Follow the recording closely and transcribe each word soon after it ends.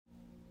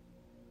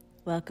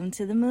Welcome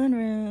to the Moon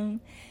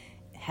Room.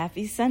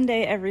 Happy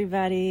Sunday,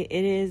 everybody.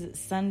 It is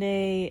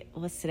Sunday,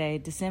 what's today?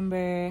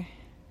 December,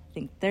 I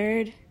think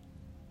 3rd?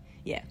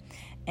 Yeah.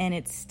 And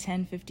it's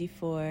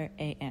 10:54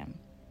 a.m.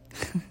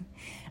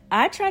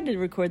 I tried to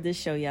record this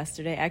show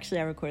yesterday.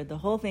 Actually, I recorded the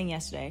whole thing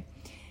yesterday.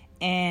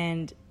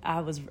 And I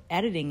was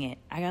editing it.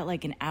 I got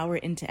like an hour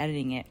into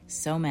editing it.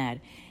 So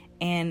mad.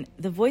 And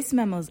the Voice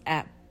Memos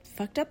app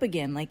fucked up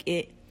again.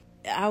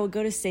 I would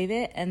go to save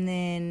it, and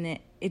then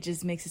it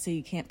just makes it so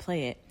you can't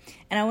play it.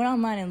 And I went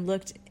online and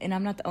looked, and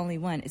I'm not the only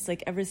one. It's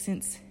like ever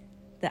since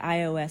the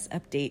iOS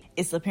update,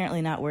 it's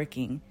apparently not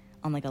working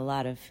on like a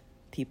lot of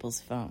people's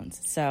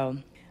phones. So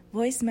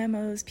Voice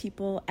Memos,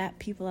 app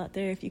people out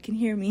there, if you can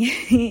hear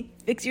me,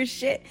 fix your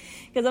shit.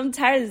 Because I'm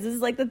tired of this. This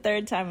is like the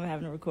 3rd time I'm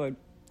having to record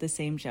the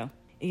same show.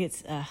 It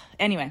gets,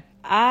 anyway,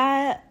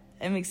 I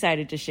am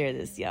excited to share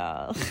this,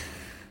 y'all.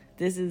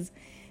 This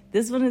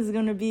one is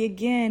going to be,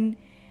 again,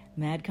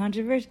 mad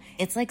controversial.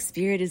 It's like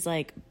Spirit is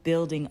like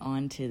building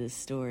onto the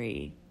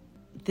story.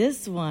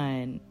 This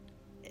one.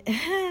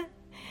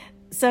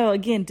 So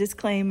again,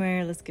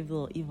 disclaimer. Let's give a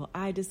little evil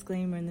eye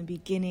disclaimer in the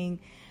beginning.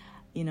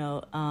 You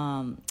know,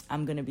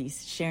 I'm going to be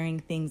sharing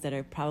things that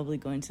are probably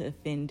going to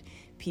offend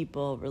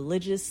people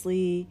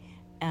religiously.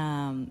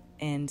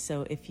 And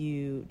so if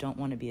you don't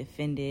want to be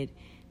offended,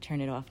 turn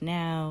it off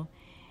now.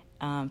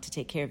 To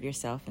take care of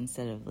yourself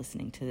instead of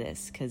listening to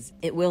this, because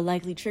it will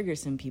likely trigger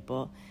some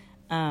people.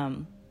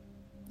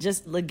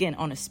 Just again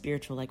on a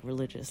spiritual, like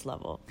religious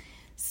level.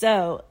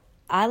 So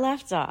I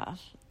left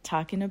off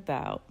talking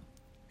about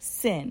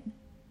sin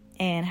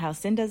and how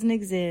sin doesn't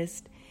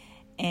exist,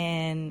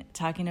 and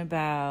talking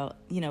about,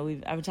 you know,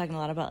 I've been talking a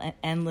lot about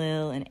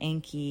Enlil and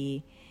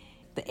Enki,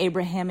 the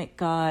Abrahamic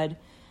God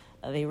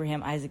of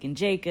Abraham, Isaac, and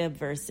Jacob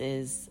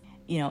versus,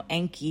 you know,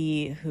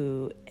 Enki,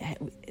 who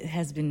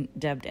has been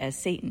dubbed as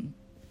Satan.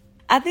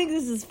 I think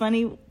this is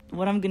funny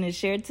what I'm going to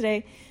share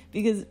today,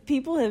 because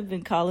people have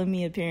been calling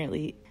me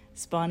apparently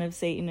spawn of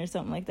Satan or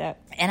something like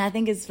that. And I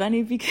think it's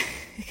funny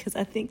because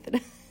I think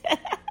that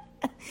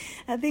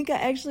I think I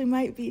actually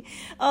might be.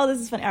 Oh, this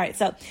is funny. All right.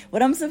 So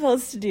what I'm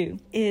supposed to do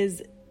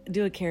is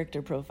do a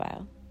character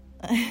profile.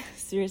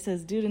 Spirit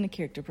says, do it in a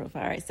character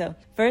profile. All right. So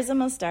first I'm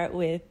going to start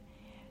with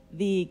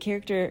the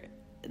character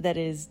that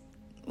is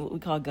what we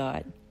call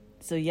God.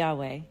 So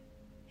Yahweh,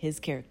 his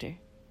character.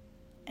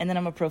 And then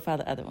I'm going to profile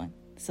the other one.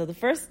 So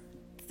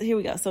here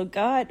we go. So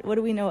God, what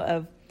do we know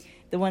of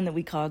the one that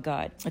we call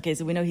God? Okay,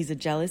 so we know he's a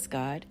jealous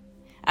God.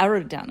 I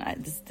wrote it down.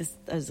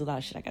 There's a lot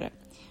of shit I gotta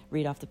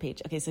read off the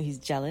page. Okay, so he's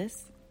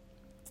jealous.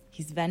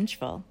 He's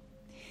vengeful.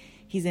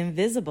 He's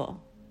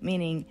invisible,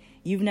 meaning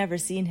you've never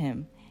seen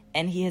him.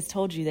 And he has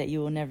told you that you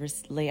will never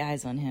lay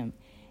eyes on him.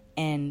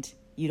 And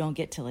you don't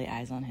get to lay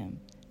eyes on him.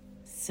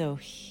 So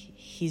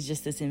he's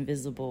just this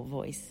invisible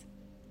voice.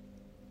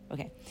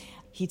 Okay,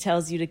 he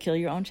tells you to kill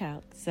your own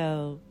child.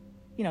 So,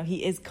 you know,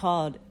 he is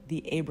called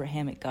the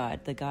Abrahamic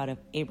God, the God of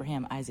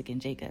Abraham, Isaac,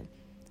 and Jacob.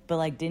 But,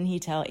 like, didn't he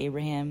tell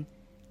Abraham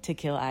to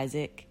kill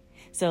Isaac?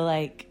 So,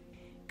 like,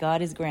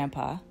 God is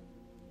grandpa,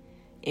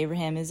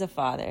 Abraham is a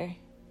father,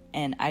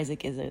 and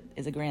Isaac is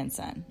a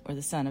grandson, or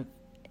the son of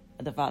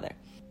the father.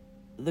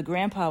 The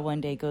grandpa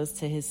one day goes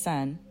to his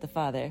son, the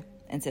father,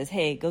 and says,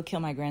 hey, go kill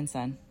my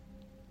grandson.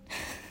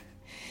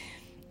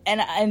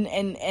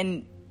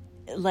 and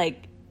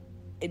like,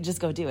 just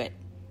go do it.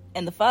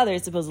 And the father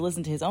is supposed to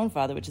listen to his own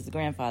father, which is the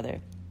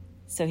grandfather.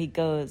 So he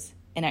goes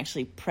and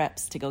actually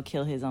preps to go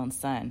kill his own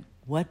son.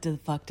 What the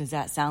fuck does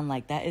that sound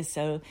like? That is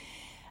so...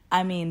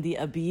 I mean, the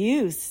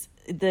abuse,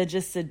 the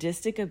just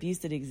sadistic abuse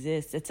that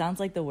exists, it sounds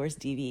like the worst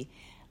DV,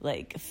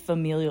 like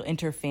familial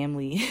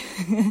interfamily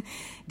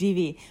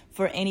DV,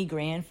 for any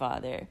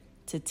grandfather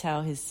to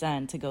tell his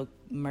son to go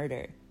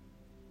murder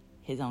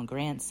his own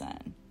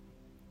grandson.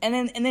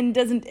 And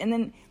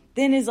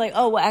then is like,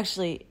 oh, well,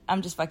 actually,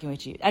 I'm just fucking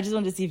with you. I just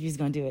wanted to see if he was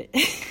going to do it.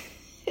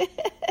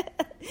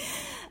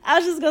 I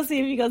was just going to see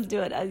if he goes to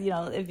do it. You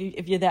know,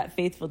 if you're that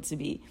faithful to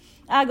me.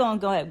 Go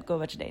ahead, go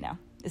about your day now.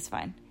 It's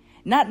fine.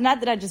 Not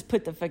that I just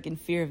put the fucking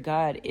fear of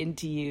God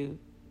into you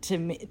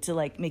to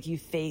like make you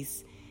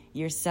face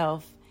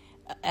yourself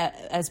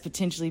as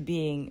potentially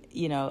being,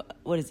 you know,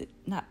 what is it?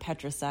 Not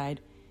patricide.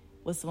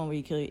 What's the one where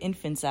you kill your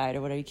infanticide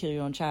or whatever, you kill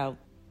your own child?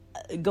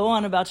 Go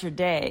on about your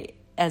day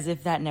as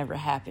if that never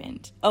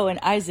happened. Oh, and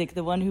Isaac,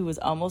 the one who was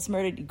almost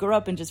murdered, grow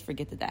up and just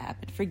forget that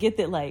happened. Forget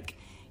that, like,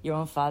 your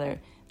own father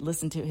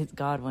listened to his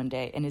God one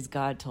day and his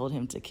God told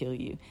him to kill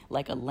you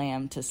like a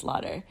lamb to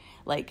slaughter.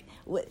 Like,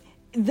 what,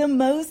 the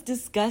most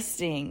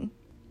disgusting,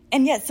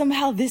 and yet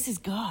somehow this is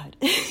God.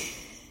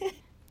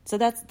 So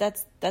that's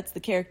the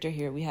character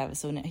here we have.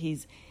 So now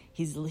he's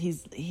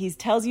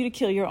tells you to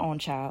kill your own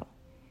child.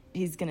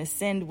 He's going to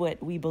send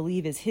what we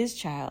believe is his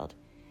child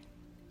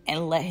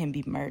and let him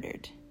be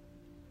murdered.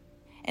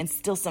 And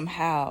still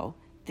somehow,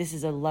 this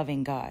is a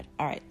loving God.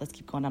 All right, let's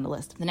keep going down the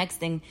list. The next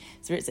thing,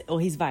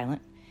 he's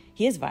violent.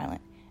 He is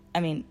violent. I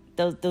mean,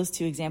 those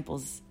two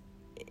examples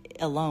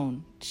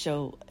alone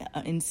show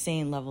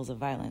insane levels of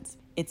violence.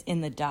 It's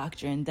in the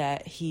doctrine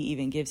that he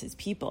even gives his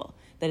people,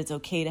 that it's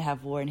okay to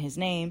have war in his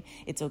name.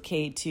 It's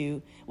okay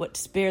to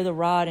spare the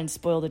rod and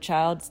spoil the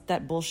child,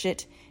 that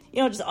bullshit.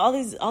 Just all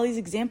these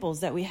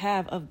examples that we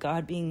have of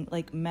God being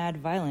like mad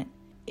violent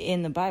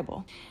in the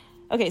Bible.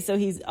 Okay, so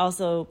he's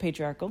also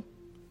patriarchal.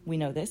 We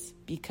know this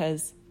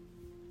because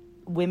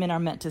women are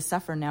meant to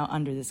suffer now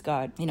under this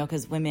God,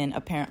 because women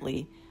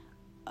apparently,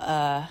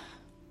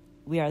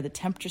 we are the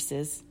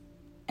temptresses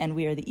and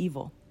we are the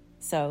evil.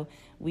 So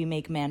we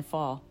make man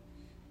fall,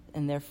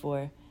 and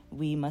therefore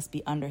we must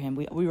be under him.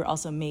 We were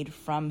also made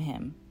from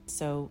him.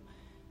 So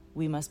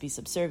we must be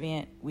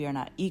subservient. We are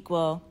not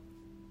equal.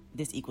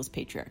 This equals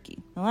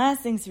patriarchy. The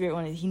last thing, Spirit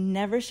one, is he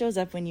never shows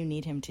up when you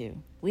need him to.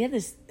 We have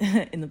this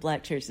in the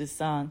Black church, this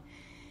song,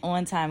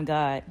 On Time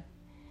God.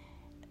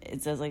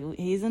 It says like,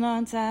 he's an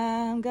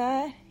on-time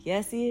God.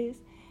 Yes, he is.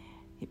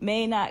 He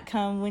may not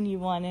come when you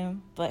want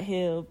him, but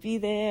he'll be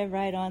there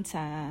right on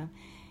time.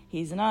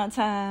 He's an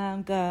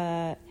on-time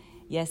God.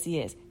 Yes, he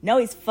is. No,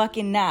 he's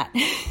fucking not.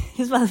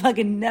 This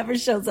motherfucker never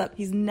shows up.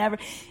 He's never...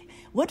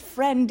 What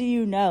friend do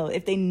you know,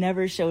 if they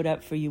never showed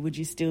up for you, would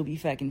you still be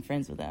fucking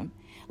friends with them?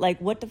 Like,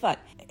 what the fuck?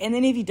 And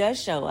then if he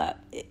does show up,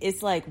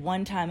 it's like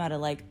 1 time out of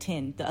like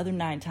 10. The other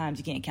 9 times,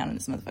 you can't count on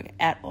this motherfucker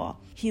at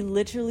all. He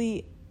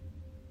literally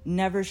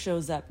never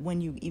shows up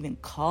when you even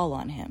call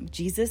on him.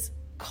 Jesus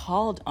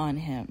called on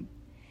him.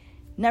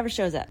 Never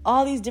shows up.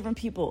 All these different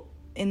people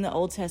in the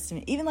Old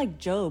Testament, even like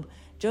Job,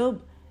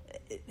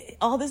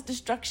 all this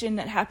destruction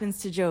that happens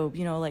to Job,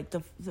 like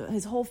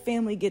his whole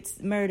family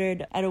gets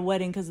murdered at a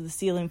wedding because the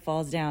ceiling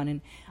falls down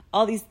and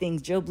all these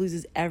things. Job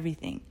loses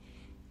everything.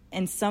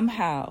 And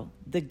somehow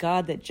the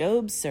God that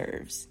Job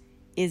serves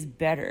is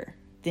better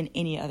than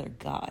any other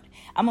God.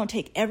 I'm going to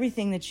take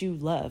everything that you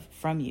love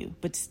from you,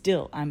 but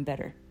still I'm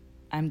better.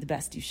 I'm the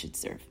best you should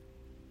serve.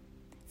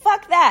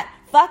 Fuck that.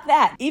 Fuck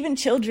that. Even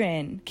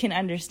children can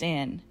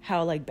understand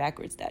how like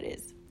backwards that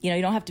is. You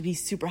don't have to be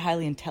super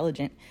highly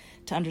intelligent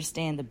to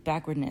understand the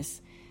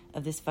backwardness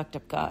of this fucked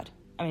up God.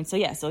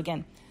 So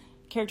again,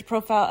 character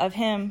profile of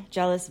him: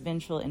 jealous,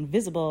 vengeful,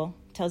 invisible,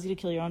 tells you to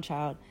kill your own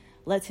child,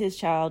 lets his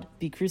child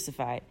be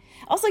crucified.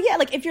 Also,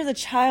 like if you're the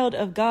child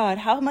of God,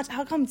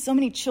 how come so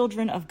many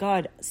children of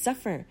God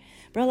suffer?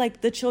 Bro,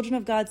 like the children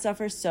of God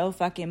suffer so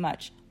fucking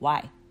much.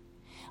 Why?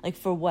 Like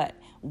for what?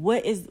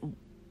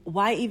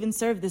 Why even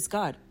serve this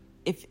God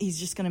if he's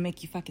just going to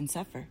make you fucking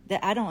suffer?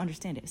 That I don't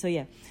understand it.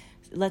 So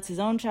lets his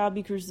own child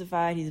be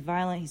crucified. He's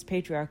violent, he's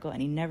patriarchal,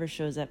 and he never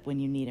shows up when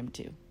you need him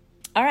to.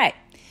 All right.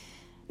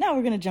 Now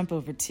we're going to jump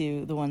over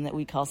to the one that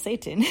we call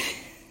Satan,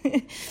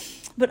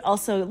 but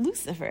also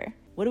Lucifer.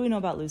 What do we know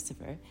about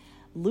Lucifer?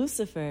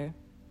 Lucifer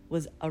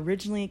was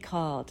originally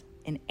called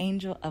an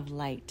angel of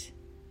light.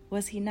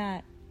 Was he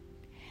not?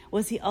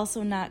 Was he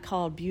also not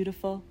called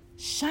beautiful?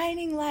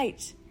 Shining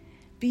light.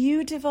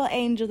 Beautiful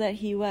angel that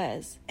he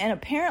was. And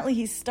apparently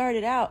he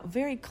started out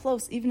very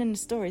close, even in the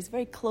stories,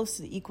 very close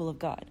to the equal of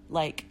God.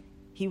 Like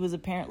he was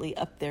apparently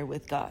up there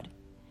with God.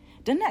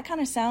 Doesn't that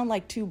kind of sound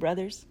like 2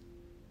 brothers?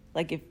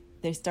 Like if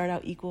they start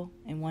out equal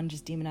and one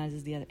just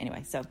demonizes the other.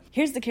 Anyway, so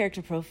here's the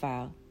character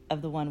profile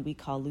of the one we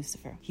call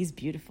Lucifer. He's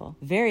beautiful,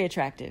 very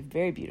attractive,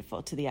 very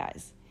beautiful to the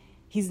eyes.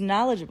 He's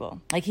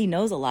knowledgeable, like he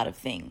knows a lot of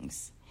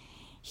things.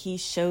 He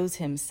shows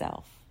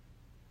himself.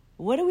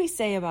 What do we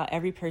say about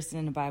every person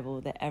in the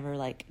Bible that ever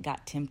like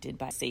got tempted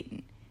by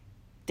Satan?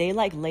 They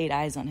like laid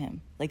eyes on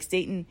him. Like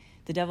Satan,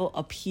 the devil,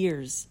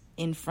 appears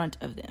in front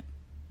of them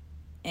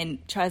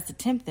and tries to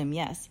tempt them,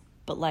 yes,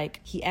 but like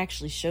he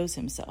actually shows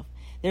himself.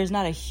 There's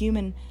not a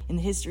human in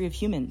the history of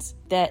humans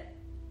that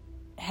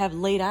have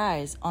laid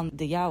eyes on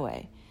the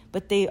Yahweh,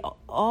 but they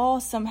all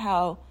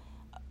somehow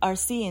are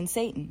seeing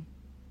Satan.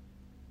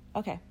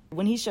 Okay.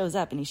 When he shows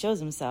up and he shows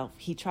himself,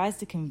 he tries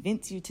to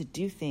convince you to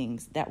do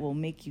things that will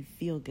make you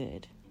feel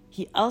good.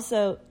 He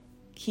also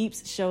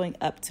keeps showing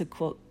up to,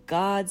 quote,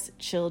 God's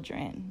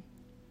children.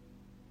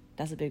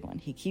 That's a big one.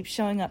 He keeps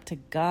showing up to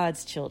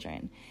God's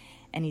children,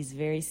 and he's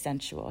very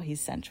sensual.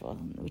 He's sensual,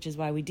 which is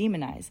why we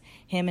demonize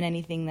him and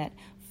anything that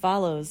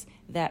follows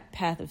that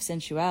path of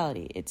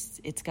sensuality.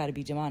 It's got to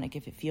be demonic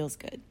if it feels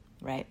good,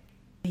 right?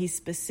 He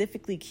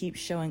specifically keeps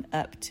showing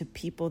up to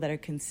people that are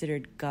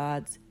considered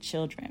God's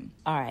children.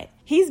 All right.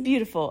 He's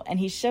beautiful, and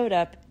he showed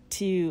up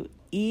to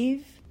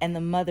Eve and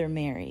the mother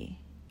Mary.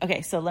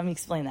 Okay, so let me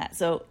explain that.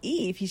 So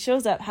Eve, he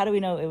shows up. How do we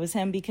know it was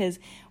him? Because,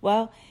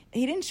 well,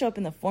 he didn't show up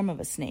in the form of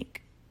a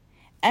snake.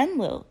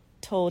 Enlil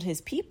told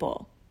his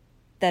people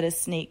that a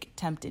snake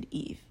tempted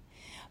Eve.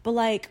 But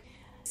like,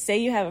 say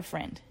you have a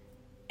friend,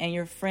 and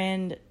your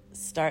friend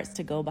starts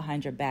to go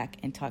behind your back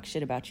and talk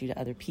shit about you to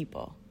other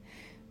people.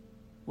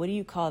 What do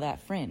you call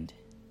that friend?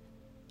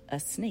 A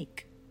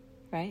snake,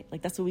 right?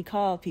 Like that's what we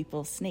call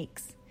people,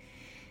 snakes.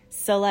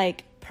 So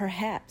like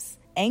perhaps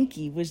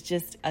Enki was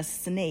just a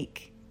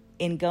snake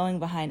in going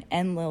behind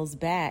Enlil's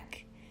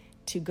back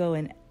to go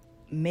and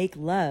make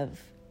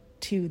love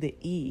to the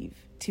Eve,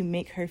 to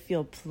make her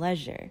feel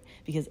pleasure,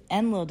 because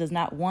Enlil does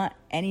not want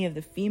any of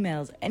the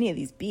females, any of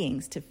these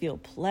beings to feel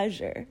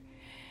pleasure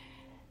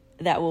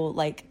that will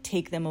like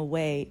take them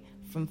away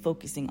from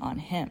focusing on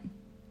him.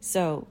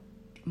 So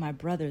my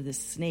brother, the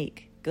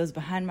snake, goes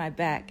behind my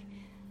back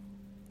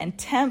and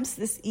tempts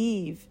this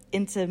Eve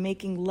into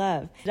making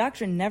love. The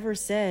doctrine never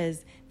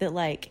says that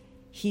like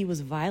he was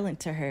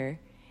violent to her.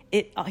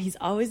 He's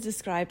always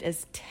described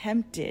as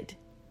tempted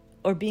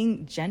or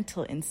being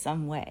gentle in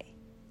some way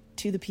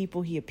to the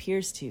people he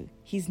appears to.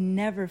 He's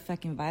never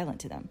fucking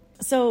violent to them.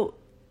 So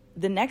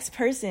the next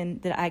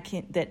person that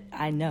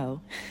I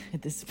know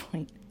at this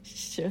point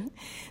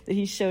that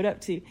he showed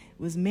up to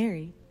was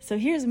Mary. So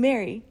here's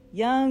Mary,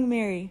 young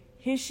Mary.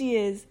 Here she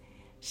is.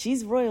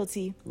 She's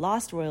royalty,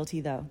 lost royalty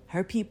though.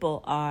 Her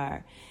people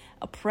are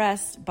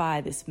oppressed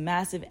by this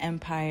massive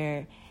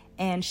empire,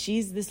 and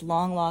she's this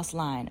long lost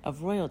line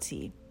of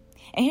royalty.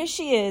 And here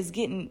she is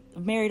getting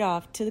married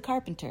off to the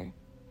carpenter,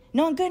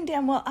 knowing good and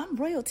damn well I'm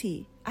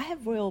royalty. I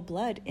have royal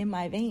blood in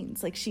my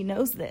veins. Like, she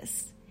knows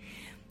this.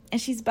 And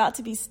she's about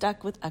to be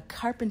stuck with a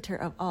carpenter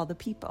of all the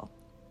people,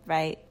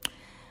 right?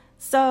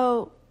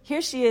 So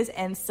here she is,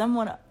 and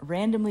someone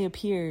randomly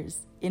appears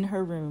in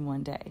her room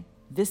one day.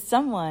 This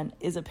someone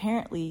is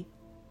apparently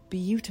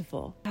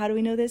beautiful. How do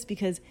we know this?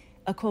 Because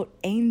a, quote,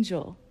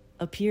 angel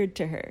appeared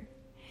to her.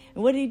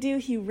 And what did he do?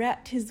 He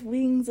wrapped his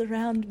wings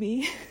around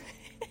me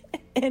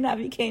and I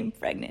became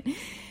pregnant.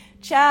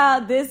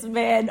 Child, this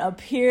man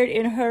appeared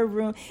in her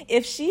room.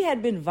 If she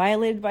had been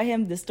violated by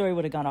him, this story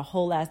would have gone a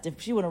whole ass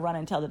different. She would have run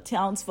and tell the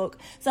townsfolk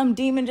some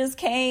demon just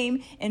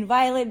came and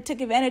violated,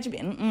 took advantage of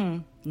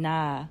me.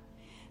 Nah.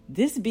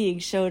 This being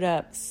showed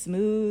up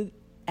smooth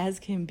as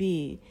can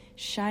be,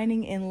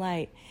 shining in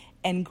light,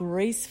 and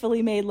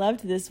gracefully made love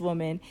to this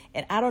woman.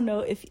 And I don't know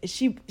if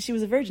she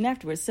was a virgin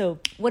afterwards. So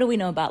what do we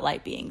know about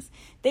light beings?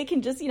 They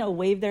can just,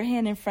 wave their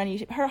hand in front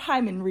of you. Her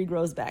hymen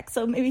regrows back.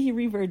 So maybe he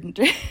re-virgined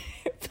her.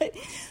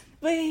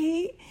 But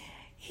he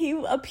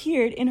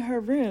appeared in her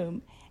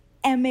room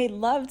and made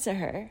love to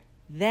her.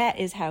 That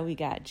is how we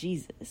got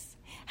Jesus.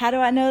 How do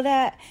I know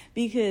that?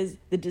 Because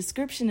the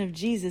description of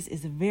Jesus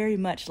is very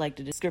much like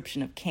the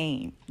description of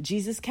Cain.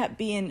 Jesus kept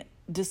being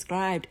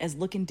described as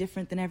looking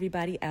different than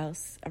everybody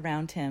else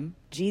around him.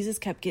 Jesus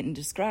kept getting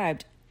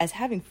described as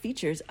having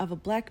features of a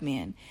black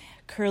man.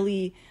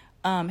 Curly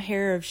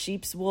hair of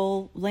sheep's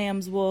wool,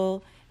 lamb's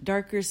wool,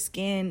 darker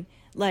skin.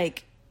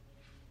 Like,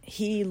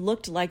 he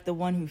looked like the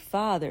one who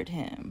fathered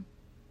him,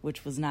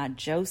 which was not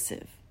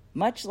Joseph.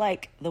 Much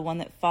like the one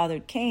that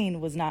fathered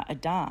Cain was not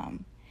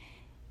Adam.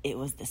 It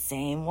was the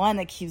same one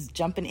that keeps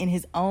jumping in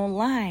his own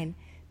line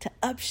to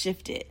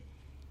upshift it.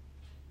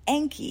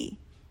 Enki,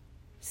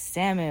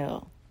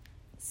 Samuel,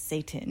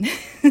 Satan,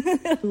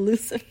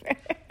 Lucifer.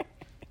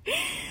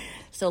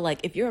 So like,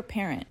 if you're a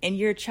parent and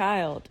your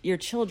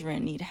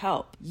children need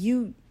help,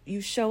 you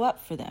show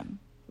up for them.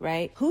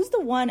 Right? Who's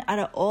the one out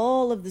of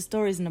all of the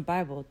stories in the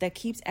Bible that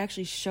keeps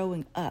actually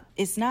showing up?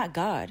 It's not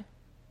God.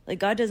 Like,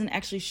 God doesn't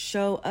actually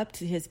show up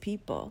to his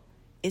people.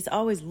 It's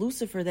always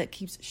Lucifer that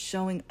keeps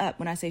showing up.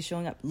 When I say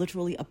showing up,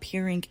 literally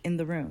appearing in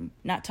the room,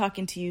 not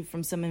talking to you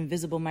from some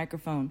invisible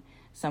microphone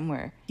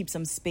somewhere. Keep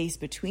some space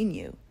between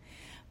you.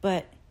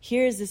 But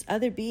here's this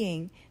other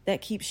being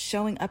that keeps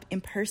showing up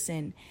in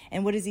person.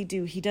 And what does he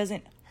do? He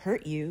doesn't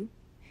hurt you.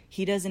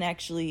 He doesn't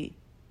actually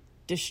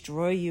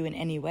destroy you in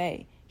any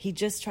way. He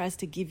just tries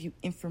to give you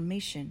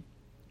information.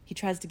 He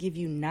tries to give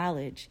you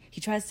knowledge. He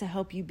tries to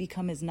help you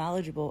become as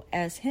knowledgeable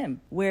as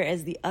him.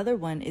 Whereas the other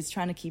one is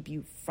trying to keep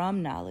you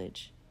from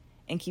knowledge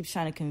and keeps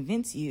trying to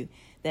convince you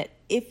that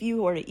if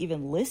you were to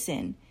even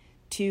listen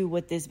to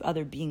what this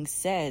other being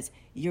says,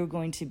 you're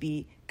going to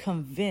be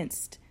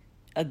convinced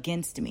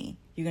against me.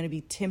 You're going to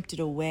be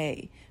tempted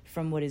away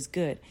from what is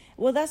good.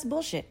 Well, that's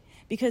bullshit.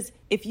 Because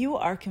if you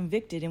are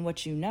convicted in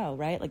what you know,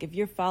 right? Like if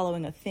you're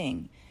following a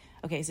thing.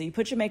 Okay, so you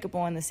put your makeup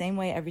on the same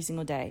way every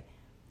single day.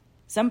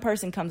 Some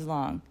person comes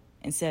along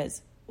and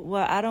says,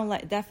 well, I don't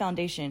like that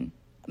foundation.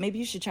 Maybe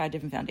you should try a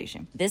different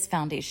foundation. This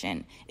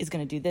foundation is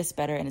going to do this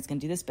better, and it's going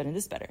to do this better and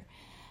this better.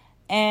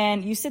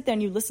 And you sit there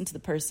and you listen to the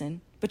person,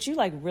 but you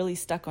like really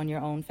stuck on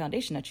your own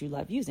foundation that you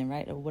love using,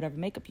 right? Or whatever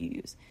makeup you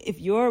use. If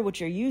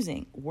what you're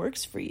using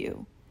works for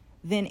you,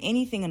 then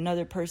anything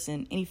another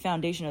person, any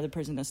foundation another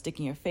person is going to stick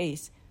in your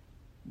face,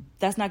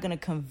 that's not going to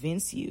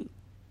convince you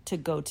to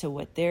go to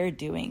what they're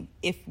doing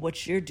if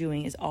what you're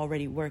doing is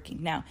already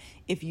working. Now,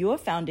 if your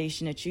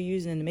foundation that you're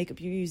using and the makeup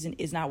you're using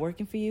is not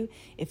working for you,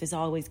 if it's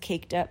always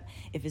caked up,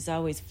 if it's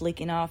always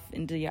flaking off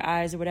into your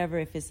eyes or whatever,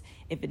 if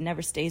it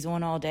never stays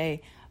on all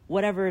day,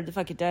 whatever the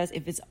fuck it does,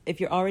 if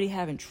you're already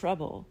having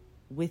trouble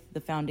with the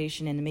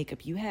foundation and the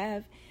makeup you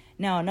have,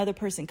 now another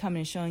person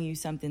coming and showing you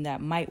something that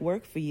might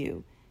work for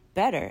you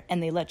better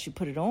and they let you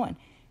put it on.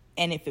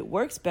 And if it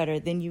works better,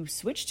 then you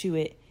switch to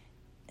it.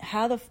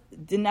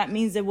 Then that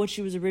means that what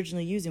you was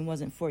originally using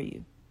wasn't for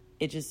you.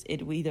 It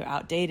either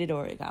outdated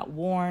or it got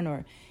worn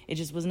or it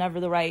just was never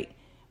the right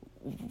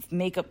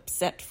makeup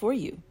set for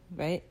you,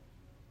 right?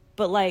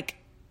 But like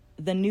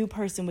the new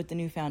person with the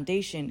new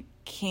foundation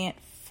can't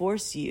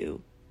force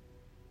you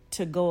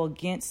to go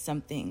against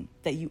something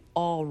that you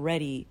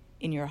already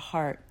in your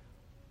heart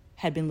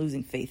had been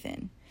losing faith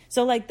in.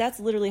 So like that's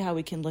literally how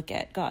we can look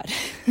at God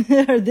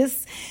or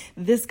this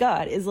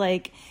God is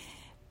like,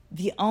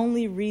 The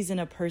only reason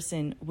a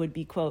person would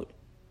be, quote,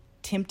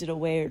 tempted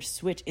away or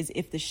switch is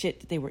if the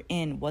shit that they were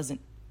in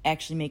wasn't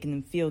actually making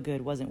them feel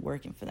good, wasn't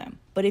working for them.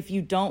 But if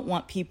you don't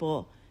want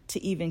people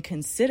to even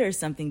consider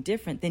something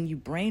different, then you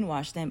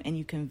brainwash them and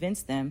you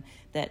convince them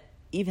that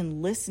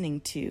even listening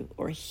to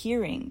or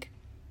hearing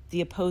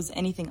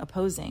anything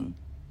opposing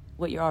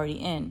what you're already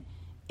in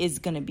is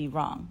going to be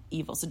wrong,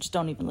 evil. So just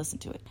don't even listen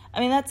to it. I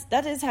mean,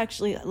 that is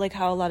actually like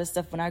how a lot of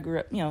stuff when I grew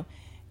up,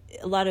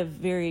 a lot of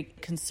very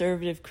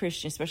conservative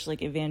Christian, especially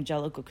like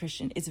evangelical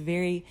Christian,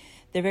 they're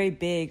very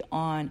big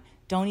on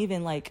don't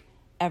even like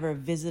ever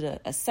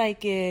visit a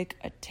psychic,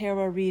 a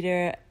tarot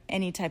reader,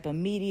 any type of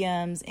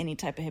mediums, any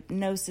type of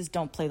hypnosis.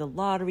 Don't play the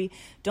lottery.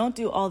 Don't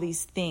do all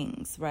these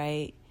things,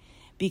 right?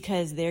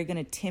 Because they're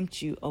going to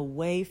tempt you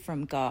away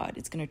from God.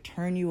 It's going to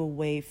turn you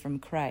away from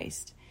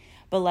Christ.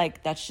 But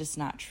like, that's just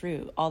not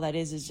true. All that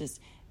is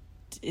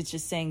it's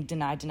just saying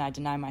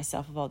deny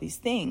myself of all these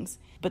things,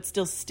 but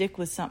still stick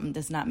with something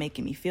that's not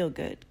making me feel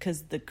good,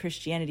 because the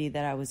Christianity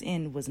that I was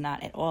in was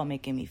not at all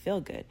making me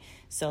feel good.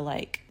 So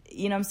like,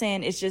 you know what I'm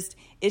saying? It's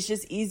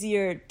just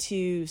easier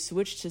to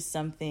switch to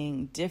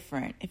something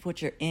different if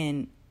what you're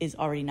in is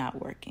already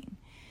not working.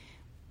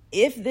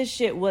 If this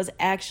shit was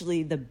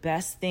actually the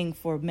best thing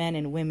for men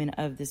and women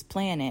of this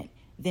planet,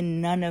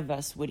 then none of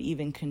us would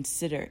even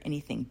consider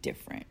anything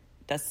different.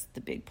 That's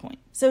the big point.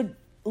 So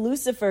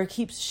Lucifer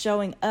keeps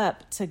showing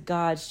up to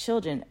God's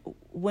children.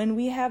 When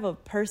we have a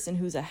person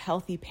who's a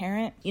healthy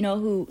parent,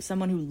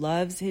 someone who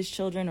loves his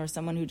children, or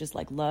someone who just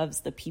like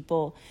loves the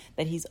people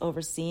that he's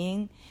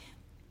overseeing,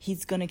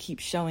 he's going to keep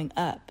showing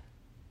up.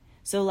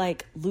 So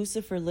like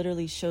Lucifer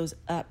literally shows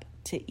up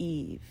to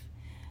Eve,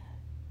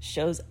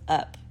 shows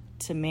up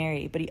to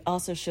Mary, but he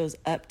also shows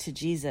up to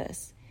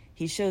Jesus.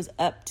 He shows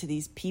up to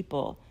these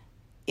people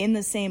in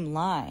the same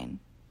line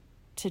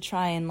to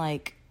try and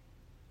like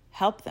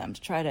help them,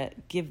 to try to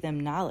give them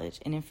knowledge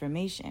and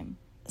information.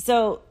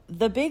 So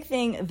the big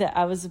thing that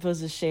I was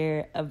supposed to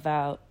share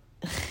about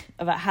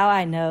how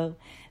I know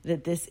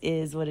that this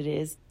is what it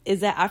is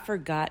that I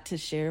forgot to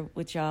share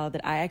with y'all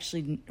that I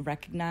actually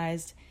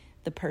recognized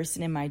the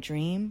person in my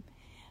dream.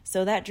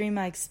 So that dream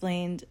I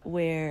explained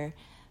where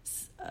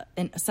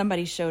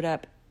somebody showed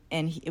up,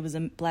 and it was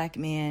a black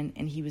man,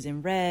 and he was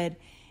in red,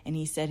 and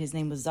he said his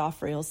name was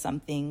Zophril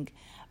something,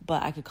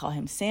 but I could call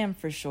him Sam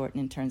for short,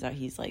 and it turns out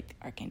he's like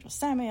Archangel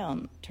Samuel,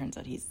 and it turns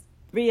out he's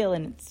real,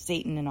 and it's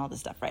Satan and all this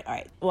stuff, right? All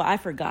right. Well, I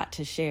forgot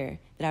to share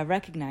that I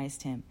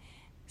recognized him.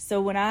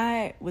 So when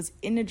I was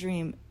in a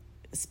dream,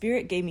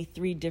 Spirit gave me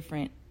 3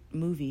 different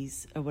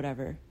movies or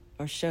whatever,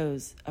 or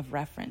shows of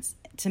reference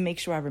to make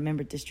sure I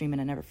remembered this dream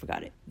and I never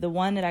forgot it. The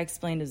one that I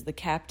explained is the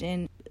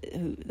captain,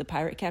 the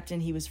pirate captain.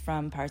 He was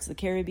from Pirates of the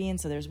Caribbean.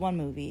 So there's one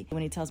movie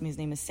when he tells me his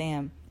name is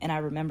Sam, and I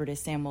remembered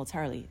as Samwell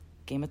Tarly.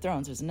 Game of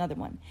Thrones, there's another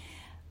one.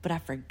 But I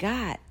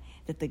forgot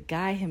that the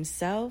guy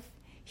himself,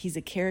 he's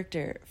a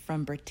character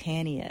from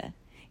Britannia.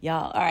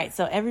 Y'all, all right,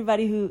 so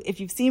everybody if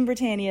you've seen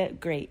Britannia,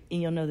 great,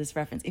 and you'll know this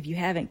reference. If you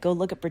haven't, go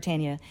look up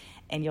Britannia,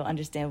 and you'll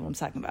understand what I'm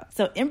talking about.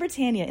 So in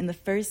Britannia, in the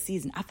first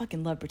season, I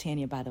fucking love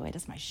Britannia, by the way.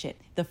 That's my shit.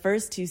 The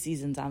first 2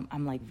 seasons,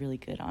 I'm like really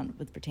good on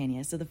with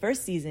Britannia. So the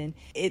first season,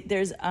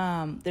 there's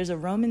a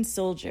Roman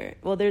soldier.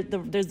 Well,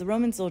 there's the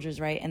Roman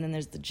soldiers, right? And then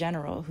there's the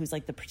general, who's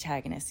like the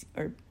protagonist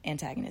or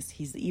antagonist.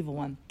 He's the evil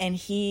one. And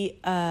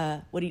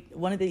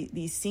one of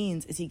these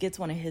scenes is he gets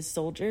one of his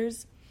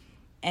soldiers,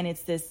 and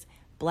it's this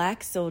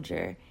black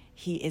soldier.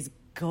 He is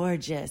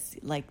gorgeous,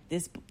 like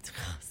this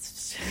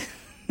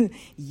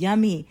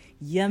yummy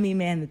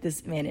man that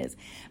this man is,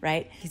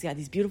 right? He's got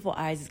these beautiful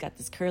eyes. He's got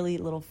this curly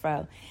little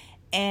fro.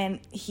 And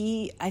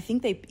I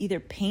think they either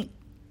paint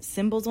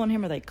symbols on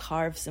him or they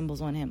carve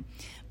symbols on him.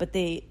 But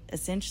they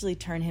essentially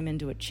turn him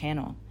into a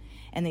channel.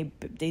 And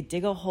they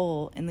dig a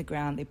hole in the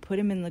ground. They put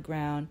him in the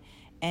ground.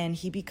 And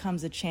he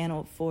becomes a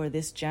channel for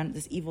this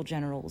evil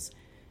general's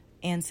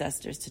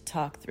ancestors to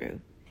talk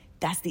through.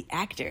 That's the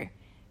actor.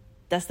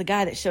 That's the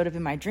guy that showed up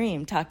in my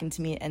dream talking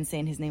to me and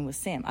saying his name was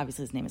Sam.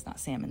 Obviously, his name is not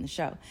Sam in the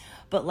show.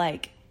 But,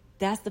 like,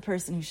 that's the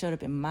person who showed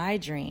up in my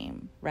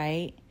dream,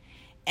 right?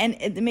 And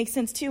it makes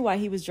sense, too, why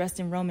he was dressed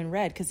in Roman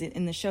red, because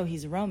in the show,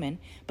 he's a Roman.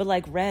 But,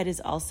 like, red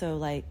is also,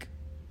 like,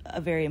 a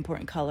very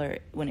important color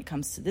when it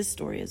comes to this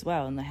story as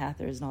well, and the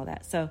Hathors and all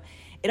that. So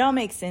it all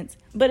makes sense.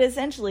 But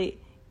essentially,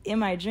 in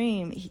my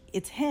dream,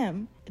 it's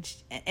him.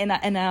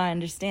 And now I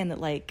understand that,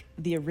 like,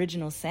 the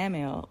original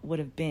Samuel would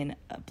have been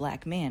a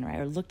black man, right?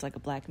 Or looked like a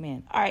black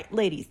man. All right,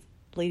 ladies.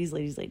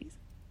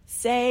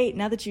 Say,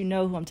 now that you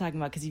know who I'm talking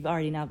about, because you've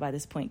already now by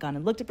this point gone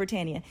and looked at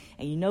Britannia,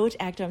 and you know which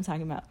actor I'm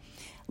talking about,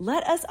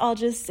 let us all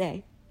just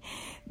say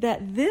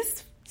that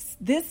this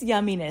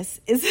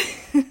yumminess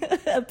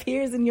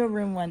appears in your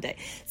room one day.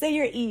 Say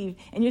you're Eve,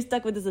 and you're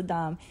stuck with this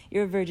Adam.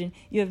 You're a virgin.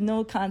 You have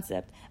no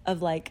concept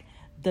of, like,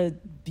 the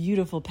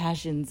beautiful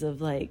passions of,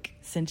 like,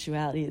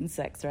 sensuality and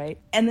sex, right?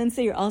 And then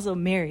say you're also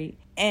married,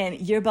 and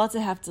you're about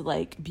to have to,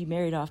 like, be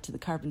married off to the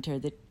carpenter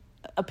that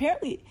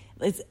apparently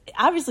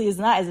obviously is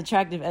not as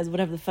attractive as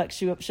whatever the fuck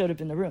showed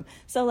up in the room.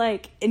 So,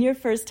 like, in your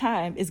first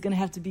time is going to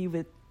have to be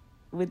with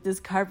this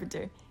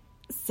carpenter.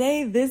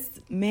 Say this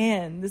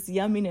man, this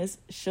yumminess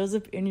shows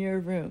up in your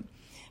room.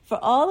 For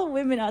all the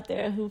women out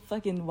there who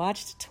fucking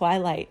watched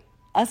Twilight,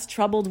 us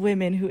troubled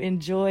women who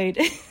enjoyed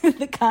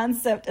the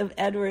concept of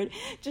Edward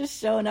just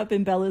showing up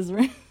in Bella's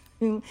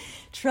room,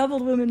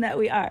 troubled women that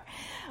we are.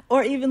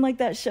 Or even like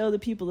that show, The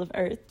People of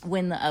Earth,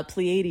 when the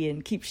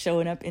Pleiadian keeps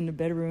showing up in the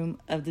bedroom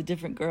of the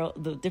different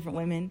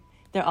women.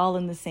 They're all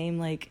in the same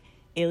like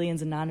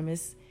Aliens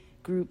Anonymous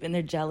group, and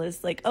they're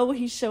jealous. Like, oh,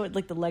 he showed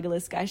like the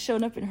Legolas guy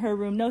showing up in her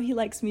room. No, he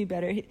likes me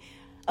better.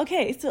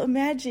 Okay, so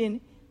imagine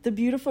the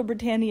beautiful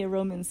Britannia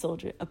Roman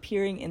soldier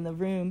appearing in the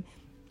room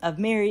of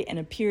Mary and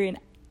appearing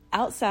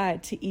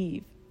outside to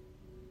Eve.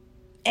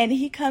 And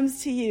he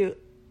comes to you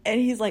and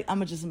he's like, I'm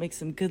gonna just make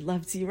some good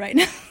love to you right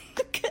now.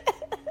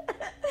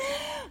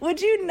 Would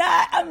you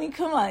not? I mean,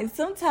 come on.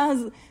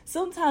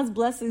 Sometimes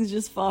blessings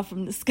just fall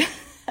from the sky.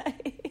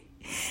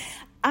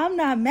 I'm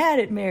not mad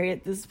at Mary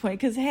at this point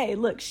because, hey,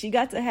 look, she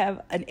got to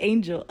have an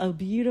angel, a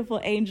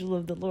beautiful angel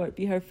of the Lord,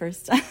 be her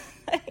first time.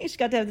 She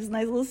got to have this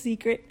nice little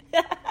secret.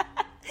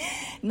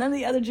 None of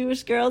the other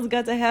Jewish girls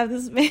got to have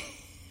this man.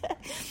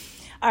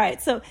 All right,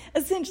 so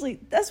essentially,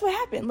 that's what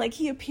happened. Like,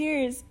 he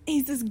appears,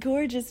 he's this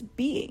gorgeous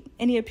being,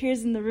 and he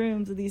appears in the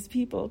rooms of these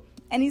people,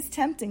 and he's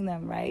tempting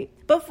them, right?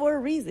 But for a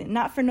reason,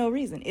 not for no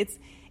reason.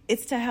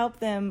 It's to help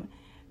them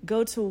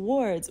go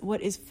towards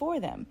what is for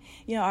them.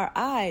 You know, our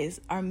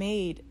eyes are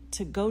made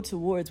to go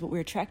towards what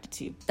we're attracted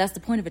to. That's the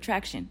point of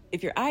attraction.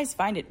 If your eyes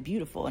find it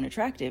beautiful and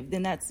attractive,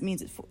 then that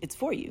means it's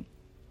for you.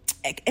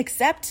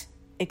 Except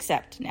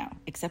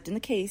in the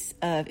case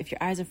of if your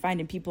eyes are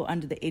finding people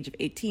under the age of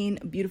 18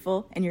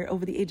 beautiful and you're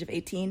over the age of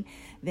 18,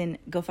 then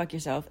go fuck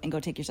yourself and go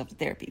take yourself to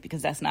therapy,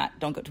 because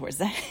don't go towards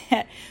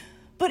that.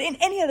 But in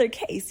any other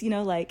case, you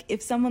know, like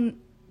if someone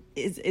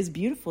is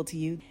beautiful to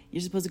you,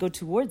 you're supposed to go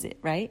towards it,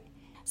 right?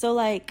 So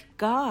like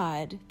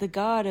God, the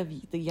God of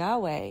the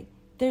Yahweh,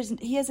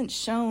 he hasn't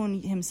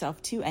shown himself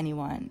to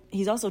anyone.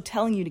 He's also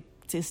telling you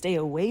to stay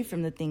away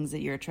from the things that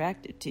you're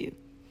attracted to.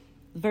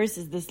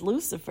 Versus this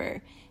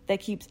Lucifer that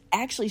keeps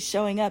actually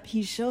showing up.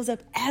 He shows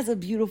up as a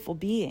beautiful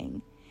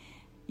being.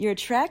 You're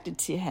attracted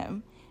to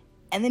him.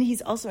 And then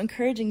he's also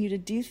encouraging you to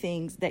do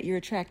things that you're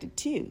attracted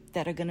to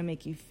that are going to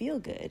make you feel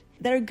good,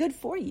 that are good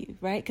for you,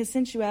 right? Because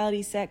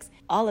sensuality, sex,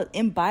 all of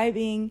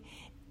imbibing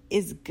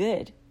is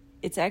good.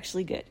 It's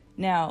actually good.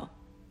 Now,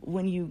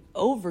 when you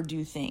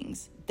overdo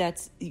things,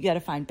 you got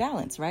to find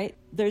balance, right?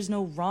 There's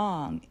no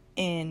wrong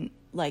in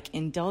like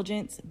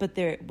indulgence, but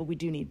we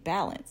do need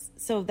balance.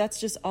 So that's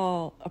just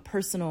all a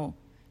personal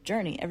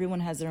journey. Everyone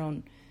has their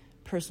own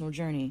personal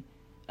journey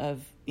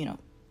of, you know,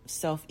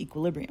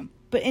 self-equilibrium.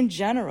 But in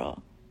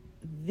general,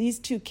 these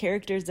two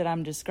characters that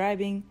I'm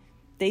describing,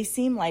 they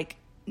seem like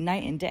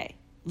night and day,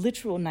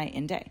 literal night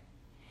and day.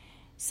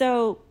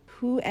 So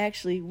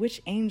which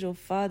angel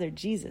fathered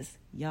Jesus,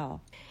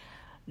 y'all?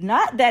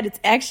 Not that it's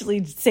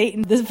actually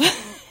Satan,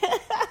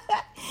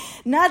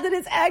 not that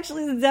it's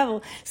actually the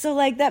devil. So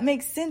like that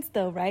makes sense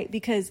though, right?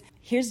 Because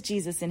here's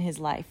Jesus in his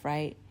life,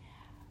 right?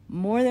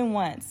 More than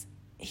once,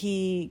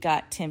 he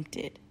got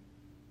tempted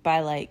by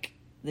like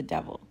the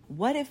devil.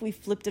 What if we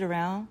flipped it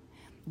around?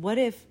 What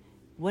if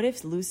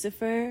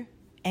Lucifer,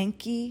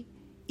 Enki,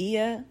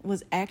 Ea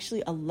was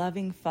actually a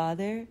loving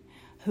father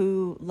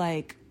who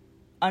like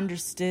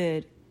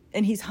understood,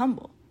 and he's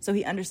humble. So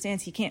he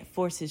understands he can't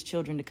force his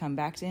children to come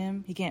back to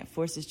him. He can't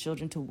force his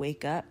children to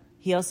wake up.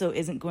 He also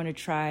isn't going to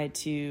try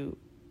to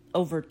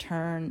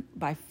overturn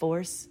by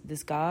force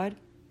this God,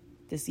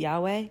 this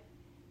Yahweh,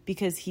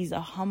 because he's a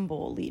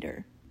humble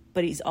leader,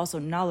 but he's also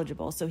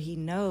knowledgeable. So he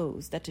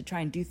knows that to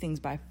try and do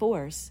things by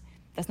force,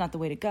 that's not the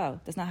way to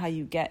go. That's not how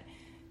you get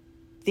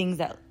things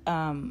that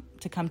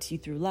to come to you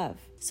through love.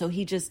 So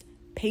he just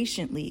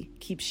patiently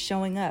keeps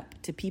showing up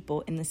to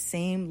people in the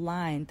same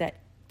line that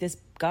this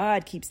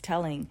God keeps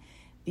telling,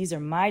 these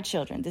are my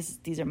children.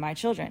 These are my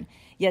children.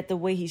 Yet the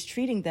way he's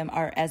treating them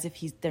are as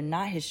if they're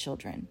not his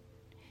children.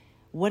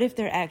 What if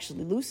they're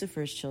actually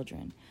Lucifer's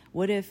children?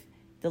 What if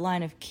the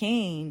line of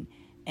Cain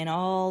and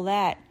all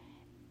that?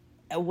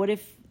 What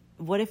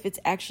if it's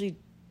actually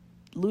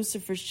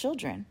Lucifer's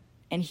children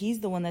and he's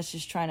the one that's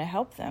just trying to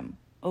help them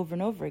over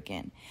and over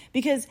again?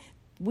 Because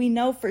we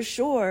know for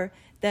sure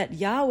that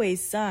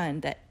Yahweh's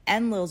son, that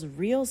Enlil's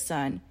real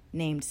son,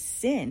 named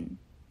Sin,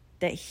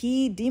 that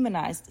he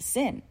demonized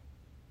sin.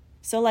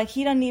 So like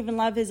he doesn't even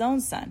love his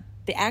own son,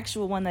 the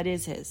actual one that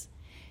is his.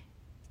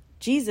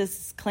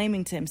 Jesus,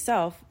 claiming to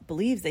himself,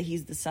 believes that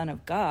he's the son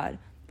of God,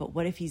 but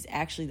what if he's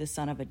actually the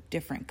son of a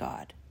different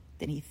God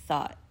than he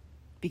thought?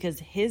 Because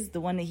the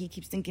one that he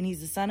keeps thinking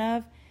he's the son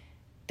of,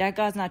 that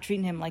God's not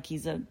treating him like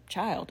he's a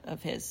child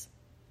of his.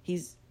 You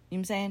know what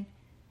I'm saying?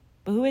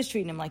 But who is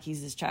treating him like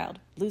he's his child?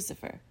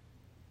 Lucifer.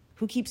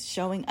 Who keeps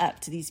showing up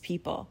to these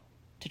people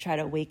to try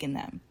to awaken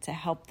them, to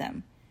help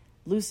them?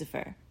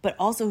 Lucifer. But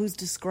also who's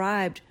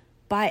described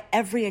by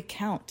every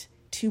account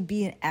to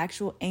be an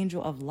actual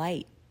angel of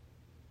light.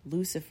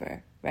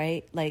 Lucifer,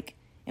 right? Like,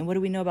 and what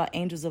do we know about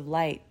angels of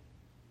light?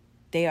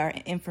 They are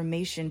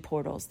information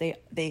portals.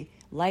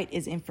 Light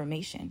is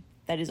information.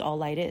 That is all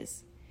light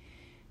is.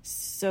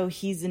 So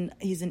he's an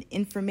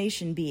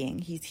information being.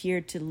 He's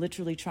here to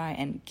literally try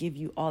and give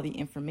you all the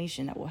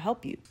information that will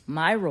help you.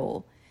 My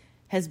role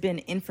has been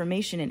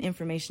information and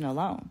information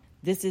alone.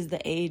 This is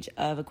the age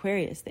of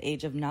Aquarius, the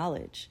age of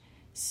knowledge.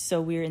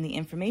 So we're in the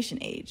information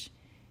age.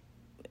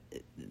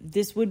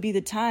 This would be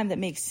the time that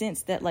makes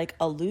sense that like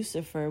a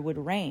Lucifer would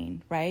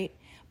reign, right?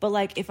 But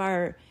like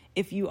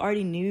if you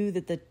already knew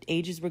that the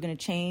ages were going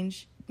to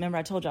change, remember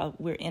I told y'all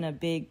we're in a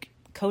big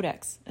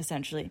codex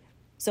essentially.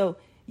 So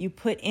you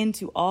put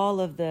into all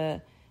of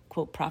the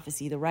quote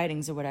prophecy, the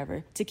writings or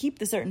whatever, to keep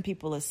the certain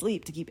people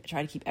asleep,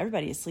 try to keep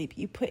everybody asleep.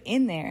 You put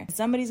in there,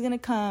 somebody's going to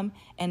come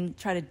and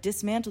try to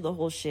dismantle the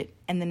whole shit.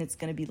 And then it's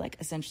going to be like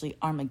essentially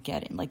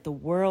Armageddon. Like the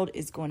world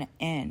is going to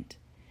end.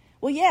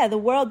 Well, yeah, the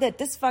world that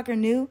this fucker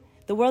knew,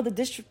 the world that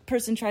this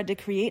person tried to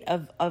create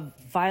of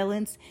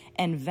violence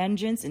and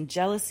vengeance and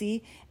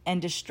jealousy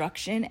and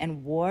destruction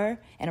and war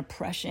and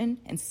oppression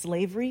and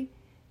slavery,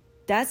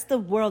 that's the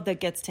world that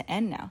gets to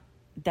end now.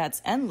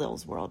 That's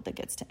Enlil's world that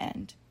gets to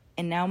end.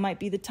 And now might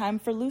be the time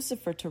for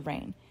Lucifer to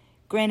reign.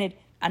 Granted,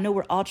 I know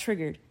we're all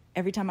triggered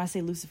every time I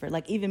say Lucifer.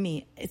 Like even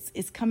me,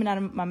 it's coming out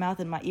of my mouth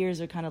and my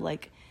ears are kind of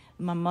like,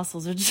 my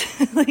muscles are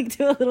just like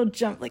do a little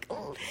jump, like,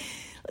 oh,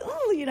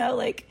 you know,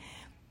 like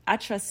I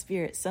trust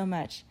spirit so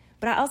much.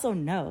 But I also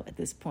know at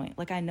this point,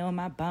 like I know in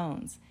my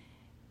bones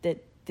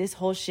that this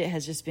whole shit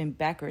has just been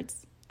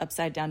backwards,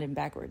 upside down and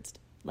backwards.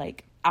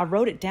 Like I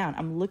wrote it down.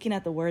 I'm looking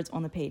at the words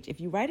on the page.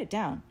 If you write it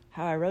down,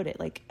 how I wrote it,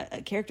 like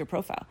a character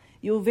profile,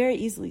 you'll very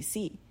easily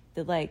see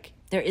that like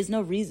there is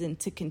no reason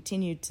to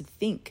continue to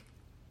think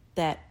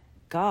that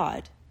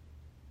God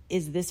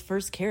is this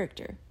first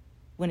character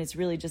when it's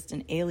really just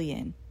an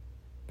alien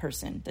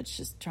person that's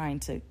just trying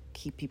to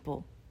keep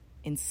people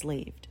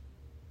enslaved.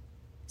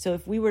 So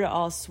if we were to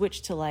all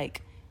switch to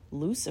like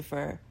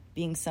Lucifer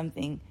being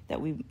something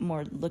that we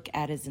more look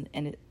at as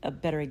a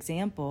better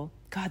example,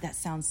 God, that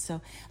sounds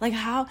so like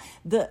how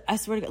I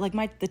swear to God,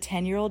 like the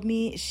 10-year-old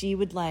me, she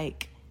would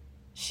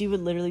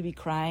literally be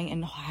crying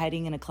and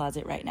hiding in a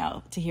closet right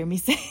now to hear me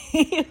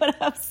say what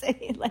I'm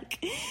saying.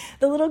 Like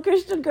the little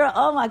Christian girl,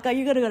 oh my God,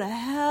 you're going to go to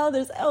hell.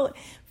 There's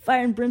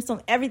fire and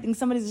brimstone, everything.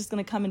 Somebody's just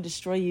going to come and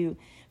destroy you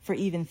for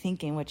even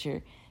thinking what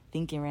you're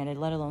thinking, Randy,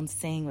 let alone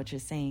saying what you're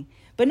saying.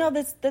 But no,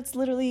 that's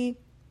literally,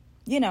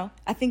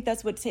 I think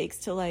that's what it takes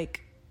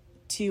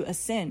to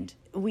ascend.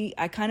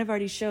 I kind of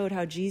already showed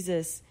how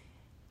Jesus,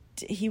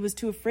 he was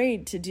too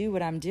afraid to do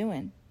what I'm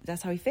doing.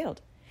 That's how he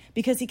failed.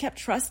 Because he kept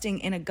trusting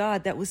in a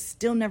God that was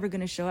still never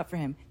going to show up for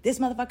him. This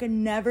motherfucker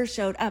never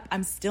showed up.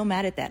 I'm still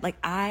mad at that. Like,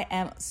 I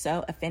am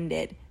so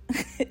offended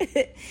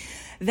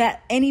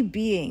that any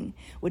being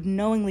would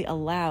knowingly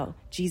allow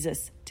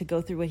Jesus to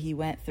go through what he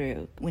went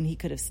through when he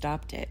could have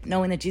stopped it,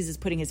 knowing that Jesus is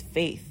putting his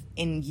faith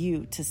in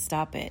you to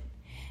stop it.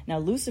 Now,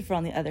 Lucifer,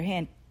 on the other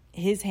hand,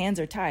 his hands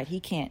are tied. He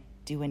can't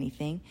do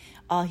anything.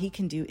 All he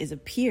can do is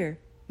appear,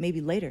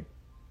 maybe later,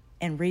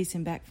 and raise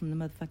him back from the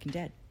motherfucking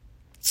dead.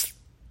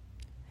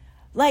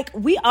 Like,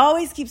 we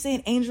always keep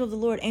saying angel of the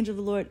Lord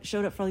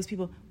showed up for all these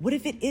people. What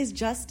if it is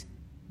just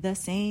the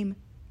same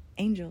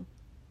angel?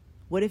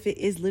 What if it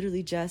is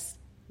literally just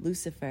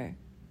Lucifer?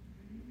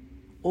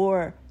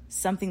 Or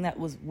something that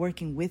was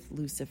working with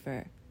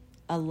Lucifer,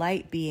 a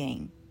light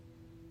being.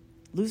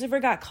 Lucifer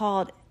got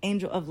called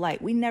angel of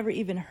light. We never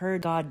even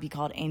heard God be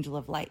called angel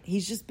of light.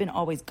 He's just been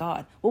always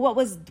God. Well,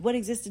 what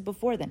existed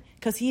before then?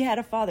 Because he had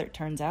a father. It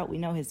turns out we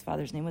know his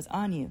father's name was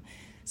Anu.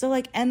 So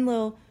like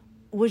Enlil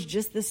was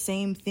just the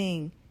same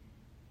thing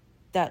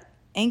that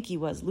Enki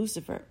was,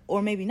 Lucifer.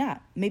 Or maybe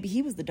not. Maybe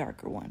he was the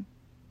darker one.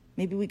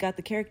 Maybe we got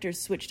the characters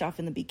switched off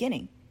in the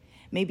beginning.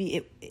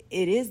 Maybe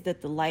it is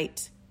that the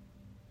light,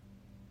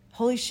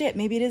 holy shit,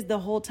 maybe it is the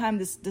whole time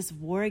this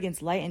war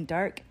against light and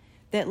dark,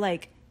 that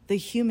like the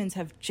humans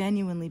have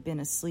genuinely been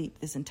asleep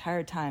this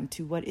entire time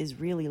to what is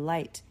really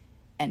light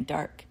and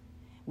dark.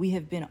 We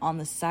have been on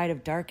the side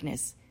of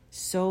darkness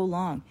so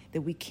long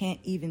that we can't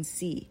even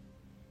see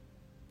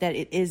that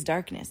it is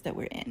darkness that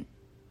we're in.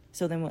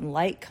 So then when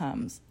light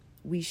comes,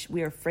 we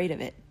are afraid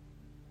of it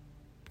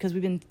because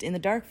we've been in the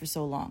dark for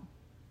so long.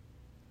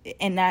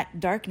 And that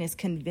darkness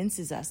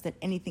convinces us that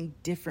anything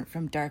different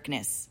from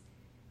darkness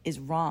is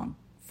wrong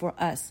for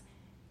us.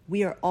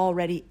 We are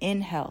already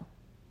in hell.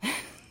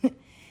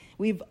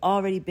 We've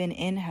already been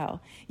in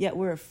hell, yet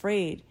we're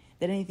afraid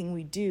that anything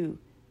we do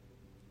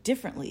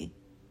differently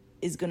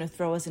is going to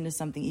throw us into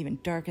something even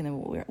darker than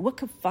what we're. What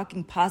could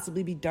fucking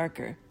possibly be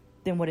darker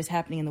than what is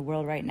happening in the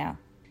world right now?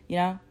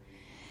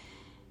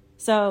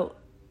 So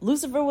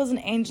Lucifer was an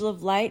angel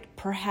of light.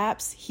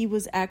 Perhaps he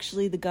was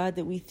actually the God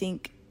that we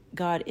think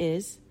God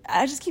is.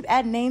 I just keep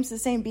adding names to the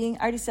same being.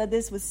 I already said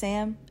this with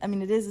Sam. I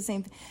mean, it is the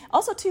same thing.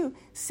 Also, too,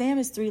 Sam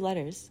is 3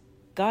 letters.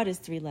 God is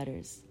 3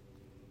 letters.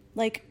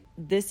 Like,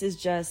 this is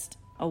just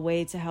a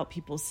way to help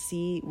people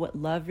see what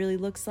love really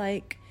looks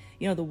like.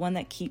 The one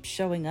that keeps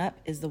showing up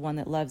is the one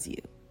that loves you.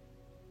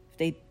 If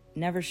they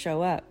never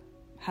show up,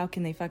 how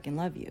can they fucking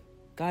love you?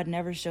 God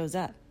never shows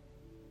up.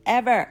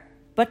 Ever.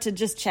 But to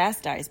just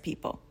chastise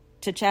people.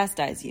 To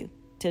chastise you.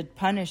 To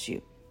punish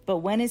you. But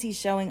when is he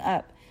showing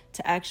up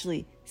to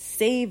actually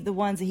save the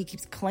ones that he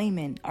keeps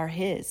claiming are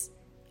his.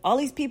 All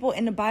these people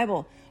in the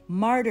Bible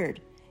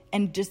martyred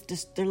and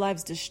just their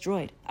lives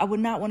destroyed. I would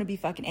not want to be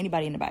fucking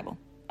anybody in the Bible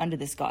under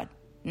this God.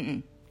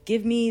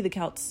 Give me the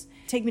Celts.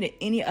 Take me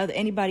to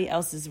anybody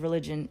else's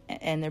religion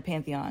and their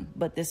pantheon,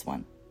 but this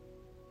one,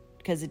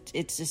 because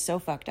it's just so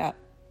fucked up.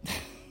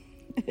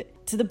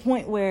 To the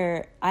point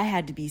where I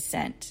had to be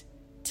sent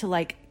to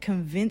like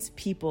convince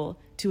people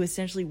to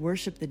essentially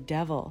worship the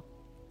devil.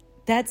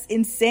 That's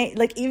insane.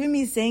 Like, even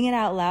me saying it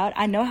out loud,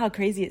 I know how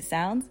crazy it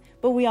sounds,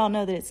 but we all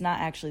know that it's not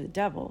actually the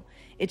devil.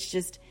 It's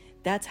just,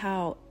 that's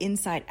how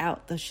inside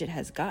out the shit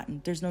has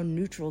gotten. There's no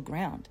neutral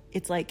ground.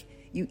 It's like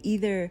you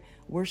either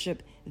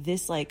worship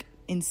this like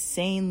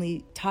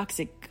insanely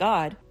toxic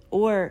God,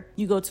 or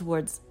you go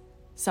towards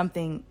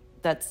something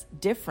that's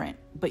different,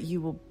 but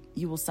you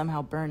will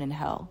somehow burn in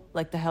hell.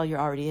 Like the hell you're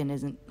already in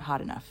isn't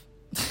hot enough.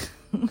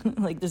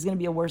 Like there's going to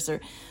be a worser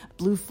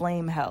blue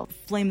flame hell.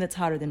 Flame that's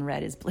hotter than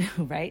red is blue,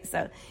 right?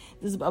 So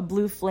this is a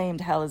blue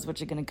flamed hell is what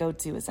you're going to go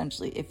to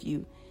essentially if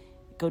you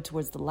go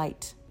towards the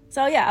light.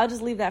 So yeah, I'll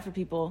just leave that for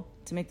people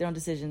to make their own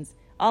decisions.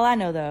 All I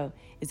know though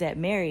is that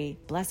Mary,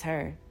 bless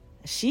her,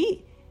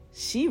 she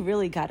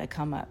really got to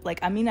come up. Like,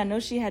 I mean, I know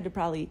she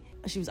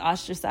was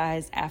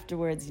ostracized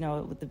afterwards, you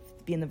know, with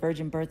being the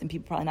virgin birth and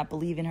people probably not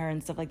believing her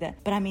and stuff like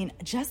that. But I mean,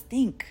 just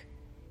think,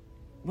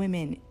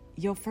 women,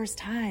 your first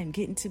time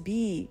getting to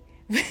be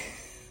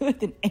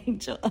with an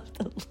angel of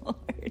the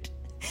Lord.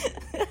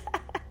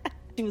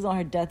 She was on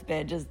her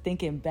deathbed just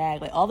thinking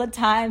back, like all the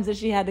times that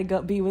she had to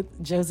go be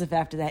with Joseph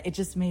after that. It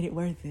just made it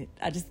worth it.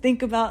 I just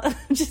think about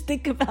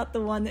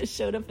the one that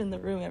showed up in the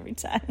room every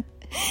time.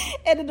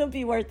 And it'll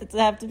be worth it to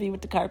have to be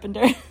with the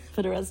carpenter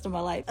for the rest of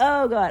my life.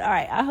 Oh God. All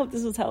right. I hope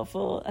this was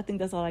helpful. I think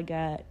that's all I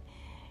got.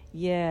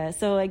 Yeah.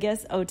 So I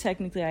guess,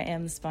 technically I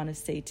am the spawn of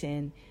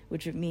Satan,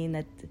 which would mean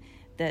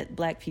that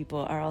black people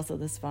are also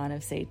the spawn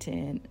of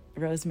Satan,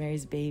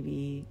 Rosemary's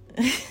Baby.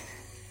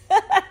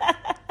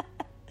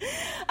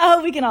 I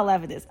hope we can all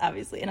laugh at this,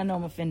 obviously. And I know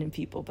I'm offending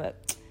people,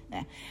 but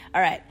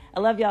all right. I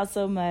love y'all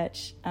so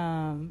much.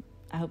 I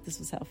hope this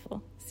was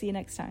helpful. See you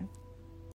next time.